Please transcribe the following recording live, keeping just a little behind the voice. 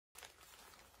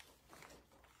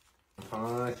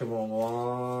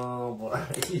unconscionable.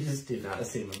 You just do not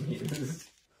seem amused.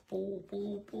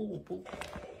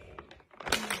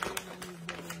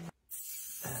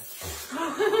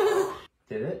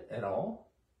 Did it at all?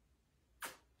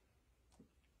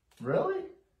 Really?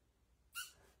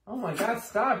 Oh my God,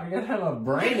 stop. You're gonna have a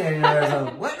brain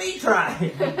aneurysm. Let me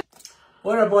try.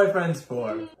 What are boyfriends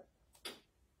for? Did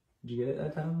you get it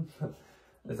that time?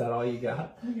 Is that all you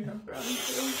got? Yeah.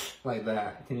 Like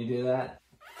that. Can you do that?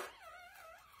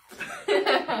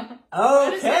 Okay!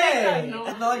 I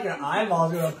feel like your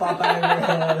eyeball's gonna pop out of your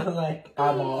head. Like,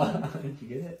 eyeball. Did you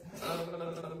get it?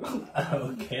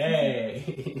 Okay.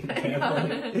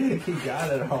 You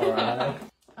got it alright.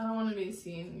 I don't want to be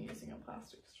seen using a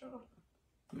plastic straw.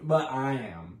 But I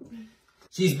am.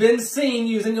 She's been seen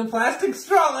using a plastic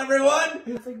straw, everyone!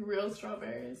 It's like real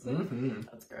strawberries.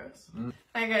 That's gross.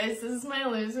 Hi guys, this is my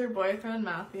loser boyfriend,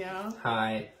 Matthew.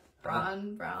 Hi.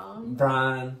 Brown.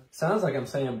 Sounds like I'm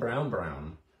saying brown, but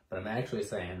I'm actually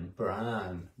saying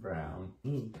brown.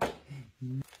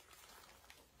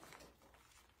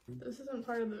 This isn't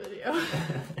part of the video.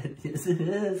 Yes, it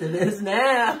is. It is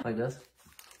now. Like this?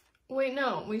 Wait,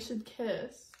 no. We should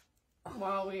kiss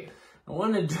while we... I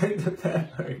want to drink the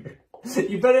fat burger.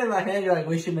 You put it in my hand, you're like,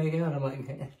 we should make out. I'm like,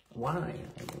 hey, why?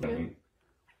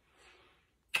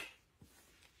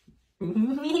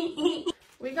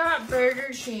 We got Burger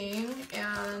King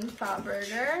and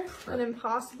Fatburger, an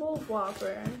Impossible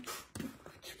Whopper.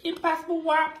 Impossible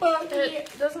Whopper. It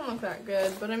doesn't look that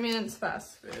good, but I mean, it's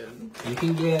fast food. You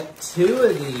can get 2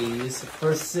 of these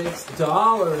for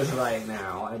 $6 right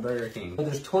now at Burger King.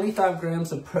 There's 25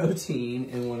 grams of protein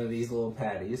in one of these little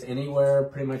patties. Anywhere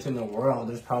pretty much in the world,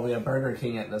 there's probably a Burger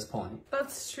King at this point.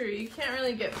 That's true. You can't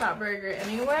really get Fatburger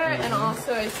anywhere. And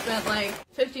also, I spent like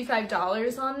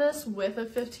 $55 on this with a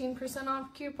 15%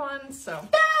 off coupon, so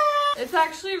it's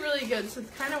actually really good, so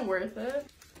it's kind of worth it.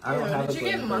 I don't have Did you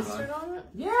get mustard on it?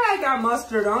 Yeah, I got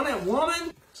mustard on it,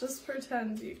 woman. Just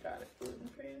pretend you got it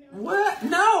gluten-free anyway. What?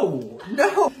 No.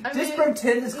 Just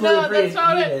pretend it's gluten-free.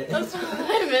 No, that's not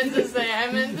what I meant to say.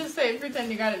 I meant to say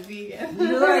pretend you got it vegan.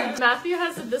 You're right. Matthew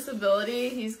has a disability.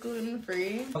 He's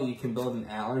gluten-free. You can build an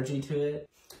allergy to it.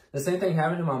 The same thing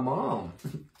happened to my mom.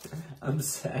 I'm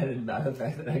saddened by the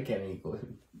fact that I can't eat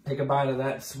gluten. Take a bite of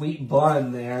that sweet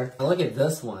bun there. Look at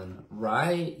this one,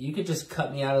 right? You could just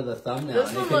cut me out of the thumbnail.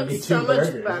 This one looks so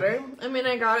much better. I mean,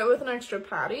 I got it with an extra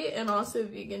patty and also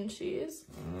vegan cheese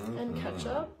and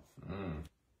ketchup.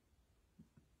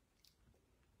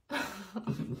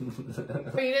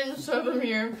 But you didn't show them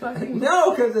your fucking...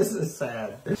 No, because this is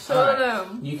sad. Show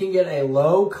them. You can get a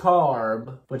low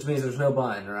carb, which means there's no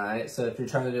bun, right? So if you're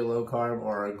trying to do low carb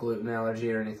or a gluten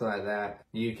allergy or anything like that,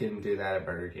 you can do that at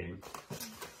Burger King.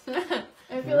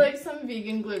 I feel like some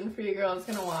vegan gluten-free girl is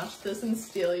gonna watch this and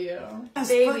steal you. Yes,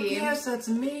 baby. Yes, that's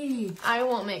me. I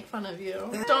won't make fun of you.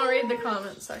 Don't read the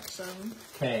comment section.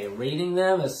 Okay, reading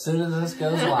them as soon as this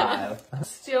goes live.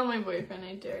 Steal my boyfriend,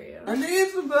 I dare you. I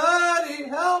need somebody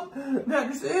help.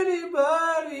 Does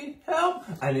anybody help?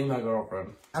 I need my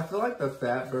girlfriend. I feel like the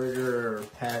Fatburger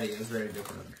patty is very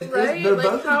different. Right? They're like,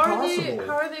 both how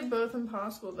impossible. are they both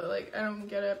impossible though? Like, I don't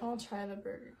get it. I'll try the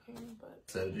Burger King, but...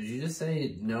 So, did you just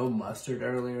say no mustard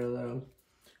earlier, though?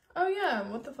 Oh, yeah.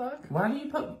 What the fuck? Why do you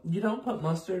don't put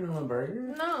mustard on a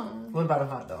burger? No. What about a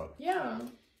hot dog? Yeah.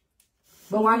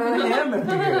 But why not a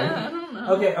hamburger? I don't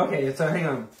know. Okay, so hang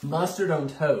on. Mustard on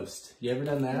toast. You ever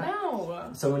done that? No.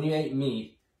 So when you ate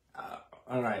meat,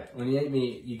 when you ate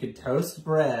meat, you could toast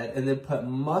bread and then put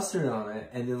mustard on it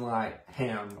and then like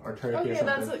ham or turkey or something. Okay,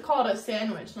 that's called a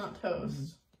sandwich, not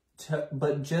toast.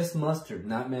 But just mustard,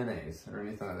 not mayonnaise or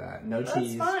anything like that. No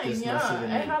cheese. That's fine, just yeah. mustard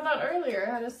and I meat. had that earlier.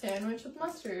 I had a sandwich with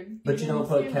mustard. But you don't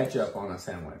put ketchup on a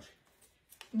sandwich.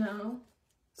 No.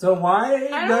 So why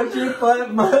don't you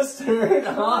put mustard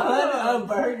on a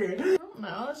burger? I don't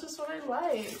know. It's just what I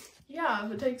like. Yeah,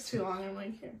 if it takes too long, I'm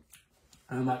like, here.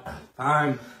 I'm like,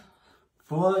 fine.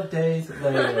 4 days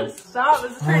later. Stop.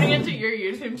 It's turning into your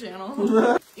YouTube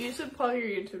channel. You should plug your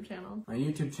YouTube channel. My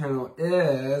YouTube channel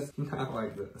is not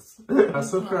like this. A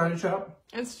subscribe shop.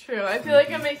 It's true. I feel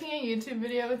like I'm making a YouTube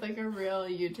video with like a real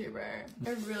YouTuber.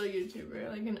 A real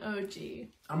YouTuber. Like an OG.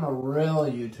 I'm a real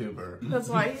YouTuber. That's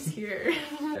why he's here.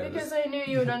 Because I knew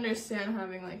you would understand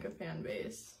having like a fan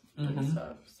base and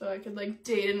stuff. So I could like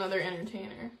date another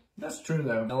entertainer. That's true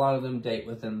though. A lot of them date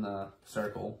within the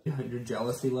circle. Your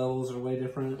jealousy levels are way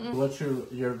different. What's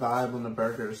your vibe on the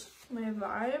burgers? My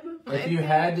vibe? If you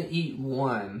had to eat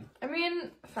one. I mean,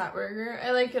 Fatburger.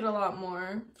 I like it a lot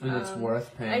more. And it's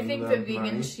worth paying. I think the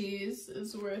vegan cheese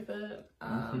is worth it.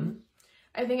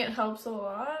 I think it helps a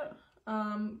lot.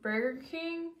 Burger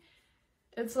King.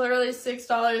 It's literally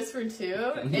 $6 for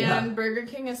 2, Yeah. and Burger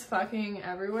King is fucking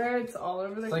everywhere. It's all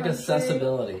over the country. It's like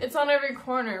accessibility. It's on every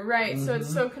corner, right? So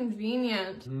it's so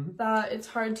convenient that it's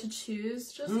hard to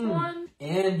choose just one.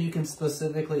 And you can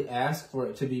specifically ask for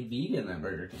it to be vegan at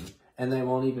Burger King, and they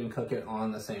won't even cook it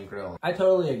on the same grill. I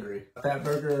totally agree. That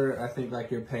burger, I think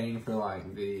like you're paying for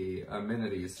like the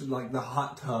amenities, like the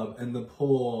hot tub and the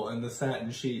pool and the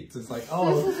satin sheets. It's like,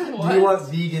 oh, do you want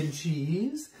vegan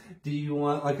cheese? Do you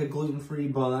want like a gluten-free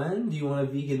bun? Do you want a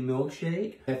vegan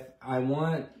milkshake? If I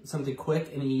want something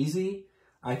quick and easy,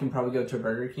 I can probably go to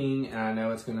Burger King and I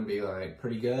know it's gonna be like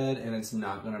pretty good and it's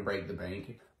not gonna break the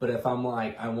bank. But if I'm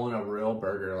like, I want a real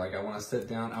burger, like I want to sit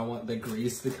down, I want the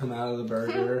grease to come out of the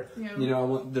burger, you know, I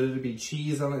want there to be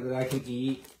cheese on it that I can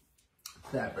eat,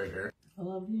 that burger. I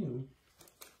love you.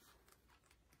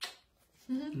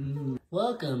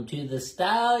 Welcome to the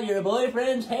Style Your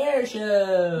Boyfriend's Hair Show.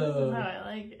 Oh, I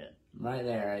like it. Right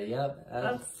there, yep.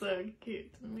 That's so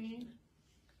cute to me.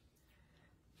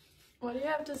 What do you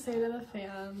have to say to the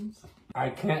fans? I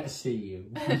can't see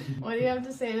you. What do you have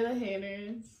to say to the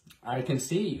haters? I can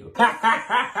see you.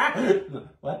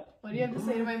 What? What do you have to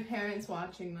say to my parents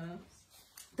watching this?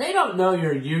 They don't know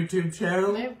your YouTube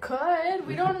channel. They could.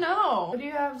 We don't know. What do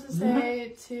you have to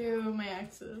say to my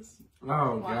exes?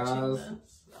 Oh, watching guys.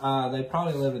 this? They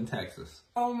probably live in Texas.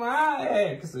 Oh, my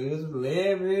exes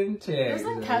live in Texas.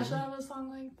 Doesn't Kesha have a song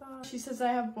like that? She says,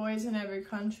 I have boys in every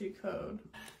country code.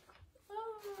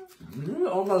 You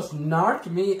almost knocked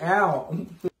me out.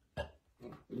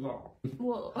 Whoa.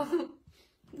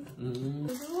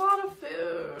 This is a lot of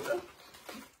food.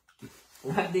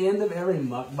 At the end of every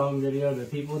mukbang video, the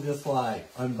people just like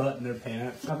unbutton their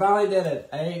pants. I finally did it.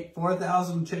 I ate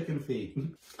 4,000 chicken feet.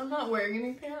 I'm not wearing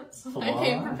any pants. I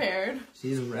came prepared.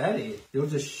 She's ready. You'll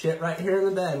just shit right here in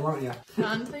the bed, won't you?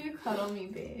 Not until you cuddle me,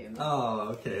 babe. Oh,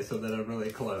 okay. So then I'm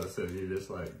really close and you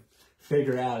just like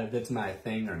figure out if it's my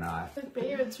thing or not. Like,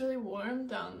 babe, it's really warm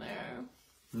down there.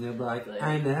 And you'll be like,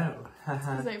 I know.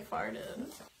 Because I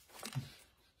farted.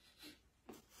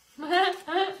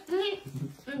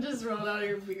 And just rolled out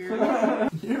your beard.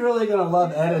 You're really gonna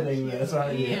love editing this,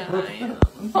 aren't you? Yeah, I am.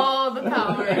 All the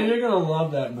power. You're gonna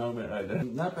love that moment right there.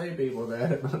 Not pay people to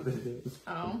edit my videos.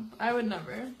 Oh, I would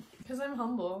never. Because I'm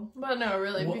humble. But no,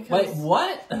 really, because... Wait,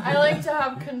 what? I like to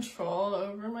have control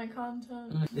over my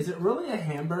content. Is it really a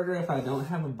hamburger if I don't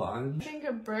have a bun? I think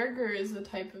a burger is a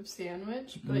type of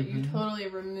sandwich, but you totally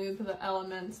remove the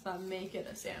elements that make it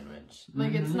a sandwich.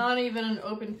 Like, it's not even an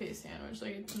open-faced sandwich.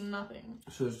 Like, it's nothing.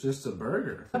 So it's just a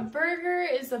burger. A burger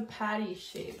is a patty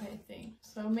shape, I think.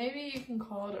 So maybe you can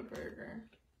call it a burger.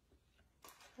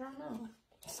 I don't know.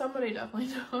 Somebody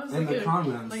definitely knows. In the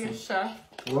comments. Like a chef.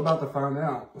 We're about to find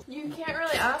out. You can't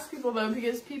really ask people, though,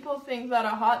 because people think that a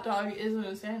hot dog isn't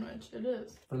a sandwich. It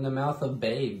is. From the mouth of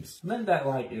babes. Meant that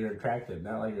like you're attractive,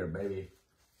 not like you're a baby.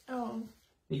 Oh.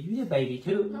 You're a baby,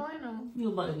 too. No, I know.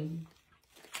 You're a baby.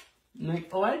 Like,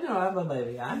 oh, I know I'm a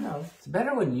baby. I know. It's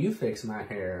better when you fix my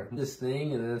hair. This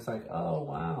thing, and then it's like, oh,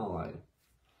 wow. Like,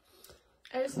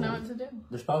 I just know what to do.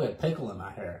 there's probably a pickle in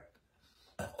my hair.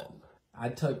 I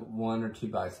took 1 or 2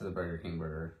 bites of the Burger King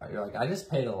burger. You're like, I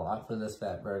just paid a lot for this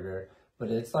fat burger,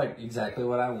 but it's like exactly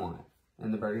what I want.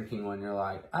 And the Burger King one, you're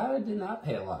like, I did not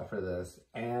pay a lot for this,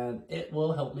 and it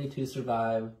will help me to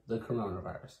survive the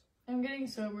coronavirus. I'm getting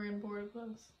sober and bored of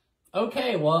this.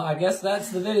 Okay, well, I guess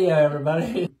that's the video,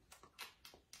 everybody.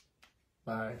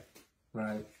 Bye.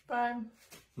 Right. Bye.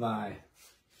 Bye.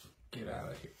 Get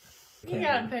out of here. You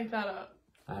gotta pick that up.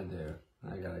 I do.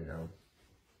 I gotta go.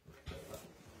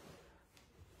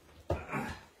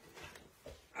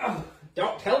 Oh,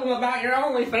 don't tell them about your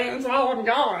OnlyFans while I'm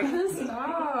gone.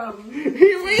 Stop.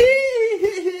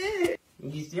 You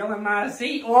stealing my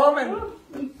seat, woman?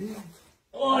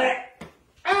 What?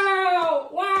 Oh,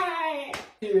 why?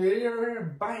 You're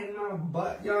biting my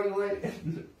butt, young lady.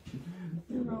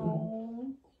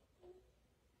 No.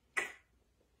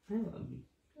 I love you.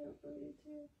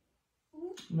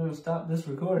 I'm gonna stop this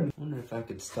recording. I wonder if I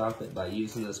could stop it by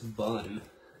using this bun.